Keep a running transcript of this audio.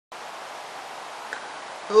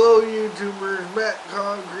Hello YouTubers, Matt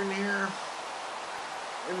Cochran here,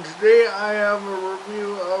 and today I have a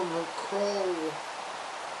review of a Crawl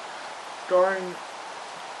starring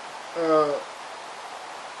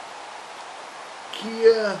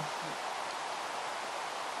Kia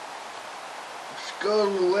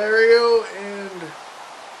Scodelario and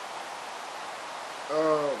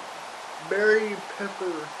Barry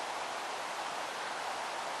Pepper.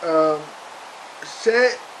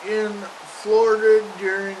 Set in Florida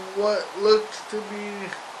during what looks to be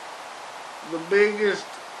the biggest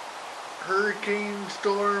hurricane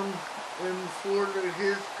storm in Florida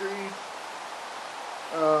history.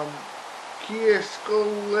 Kia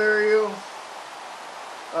Scodelario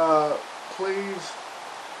plays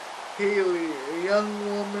Haley, a young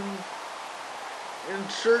woman in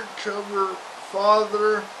search of her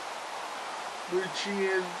father, which she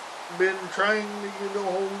had been trying to get a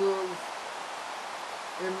hold of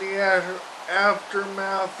in the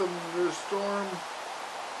aftermath of the storm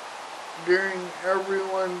during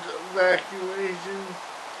everyone's evacuation.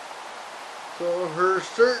 So her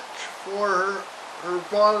search for her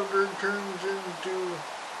father turns into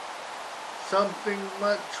something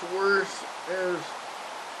much worse as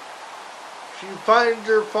she finds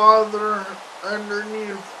her father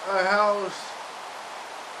underneath a house,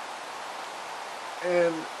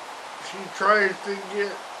 and she tries to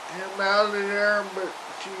get him out of there, but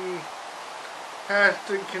she has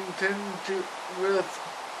to contend with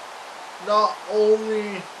not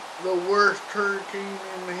only the worst hurricane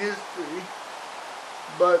in history,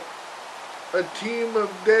 but a team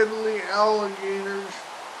of deadly alligators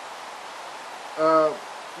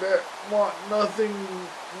that want nothing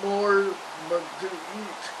more but to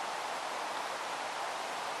eat.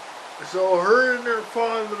 So her and her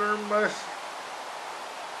father must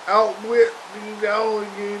outwit these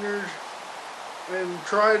alligators and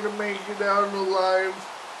try to make it out alive,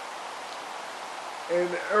 and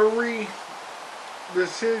every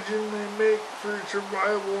decision they make for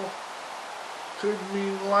survival could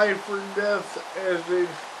mean life or death as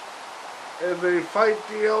they fight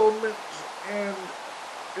the elements, and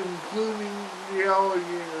including the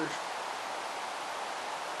alligators.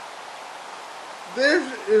 This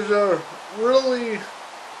is a really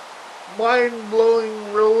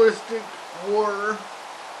mind-blowing, realistic horror.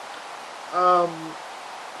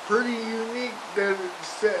 Pretty unique that it's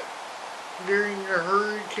set during a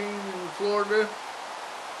hurricane in Florida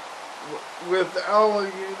with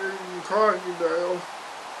alligators and crocodiles.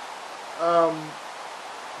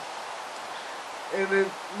 And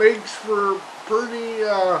it makes for a pretty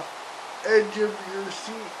edge of your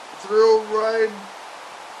seat thrill ride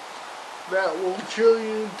that will chill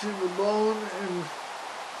you to the bone and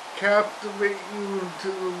captivate you to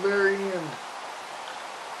the very end.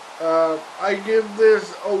 I give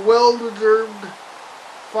this a well-deserved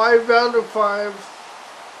 5 out of 5.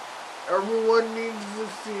 Everyone needs to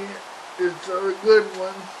see it. It's a good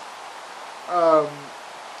one.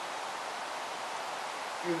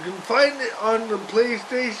 You can find it on the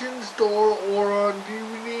PlayStation Store or on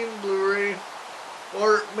DVD and Blu-ray,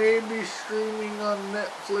 or it may be streaming on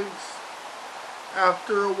Netflix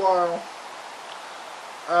after a while.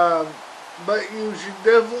 But you should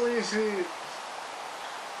definitely see it.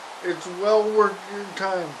 It's well worth your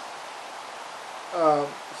time.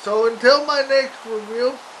 So until my next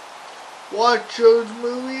review, watch those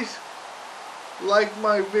movies, like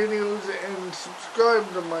my videos, and subscribe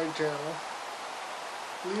to my channel.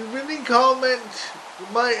 Leave any comments you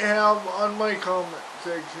might have on my comment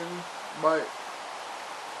section. Bye.